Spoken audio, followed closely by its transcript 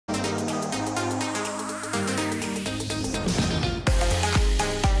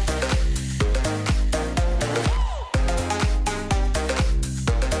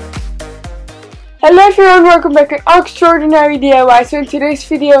Hello everyone, welcome back to Extraordinary DIY. So in today's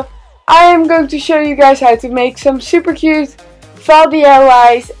video I am going to show you guys how to make some super cute fall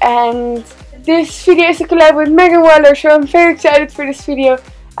DIYs, and this video is a collab with Megan Waller, so I'm very excited for this video.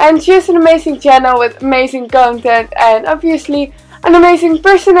 And she has an amazing channel with amazing content and obviously an amazing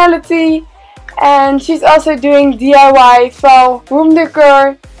personality, and she's also doing DIY fall room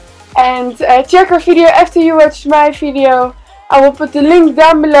decor. And check her video after you watch my video. I will put the link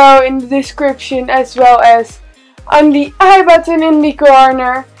down below in the description as well as on the I button in the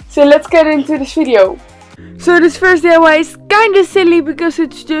corner. So let's get into this video. So this first DIY is kinda silly because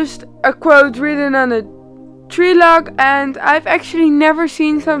it's just a quote written on a tree log, and I've actually never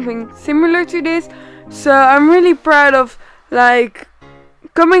seen something similar to this. So I'm really proud of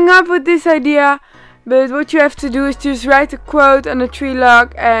coming up with this idea. But what you have to do is just write a quote on a tree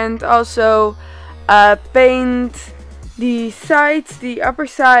log and also paint the sides, the upper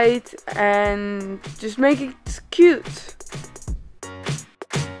side, and just make it cute.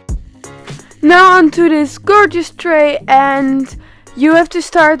 Now onto this gorgeous tray, and you have to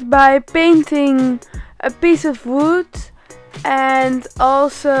start by painting a piece of wood, and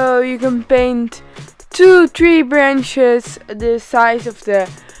also you can paint 2 tree branches the size of the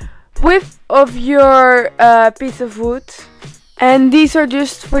width of your piece of wood, and these are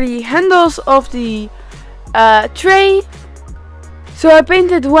just for the handles of the tray. So I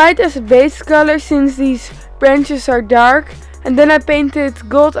painted white as a base color since these branches are dark, and then I painted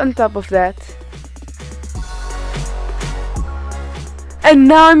gold on top of that. And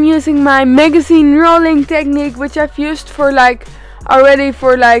now I'm using my magazine rolling technique, which I've used for already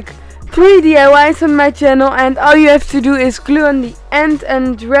for 3 DIYs on my channel, and all you have to do is glue on the end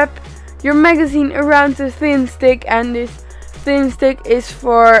and wrap your magazine around the thin stick, and this thin stick is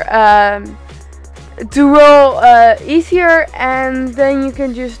for to roll easier, and then you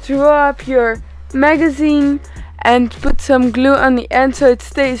can just roll up your magazine and put some glue on the end so it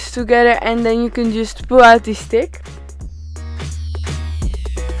stays together, and then you can just pull out the stick.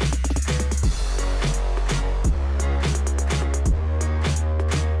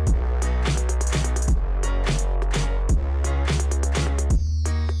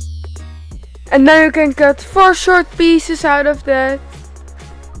 And now you can cut 4 short pieces out of that.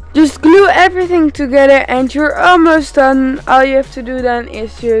 Just glue everything together and you're almost done. All you have to do then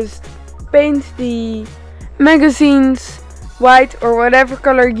is just paint the magazines white or whatever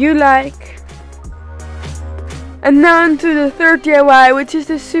color you like. And now onto the third DIY, which is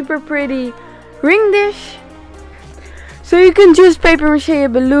this super pretty ring dish. So you can just paper mache a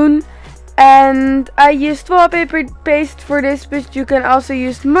balloon. And I used wallpaper paste for this, but you can also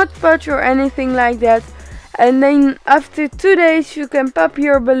use Mod Podge or anything like that. And then after 2 days you can pop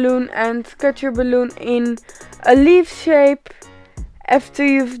your balloon and cut your balloon in a leaf shape. After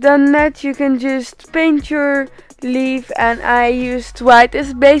you've done that, you can just paint your leaf, and I used white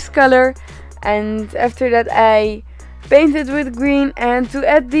as base color. And after that I painted with green, and to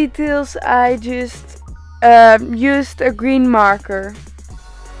add details I just used a green marker.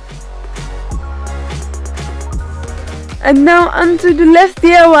 And now onto the last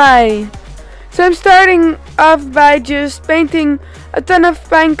DIY. So I'm starting off by just painting a ton of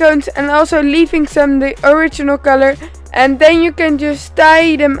pine cones and also leaving some the original color, and then you can just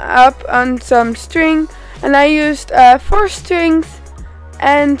tie them up on some string, and I used 4 strings,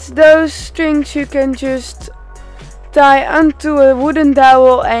 and those strings you can just tie onto a wooden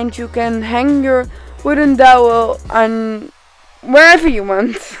dowel, and you can hang your wooden dowel on wherever you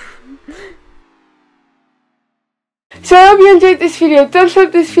want. So I hope you enjoyed this video. Thumbs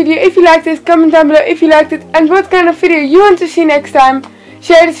up this video if you liked it, comment down below if you liked it and what kind of video you want to see next time.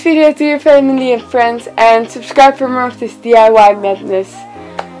 Share this video to your family and friends, and subscribe for more of this DIY madness.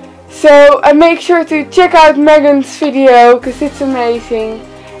 So make sure to check out Megan's video because it's amazing,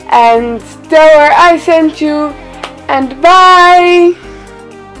 and tell her I sent you, and bye!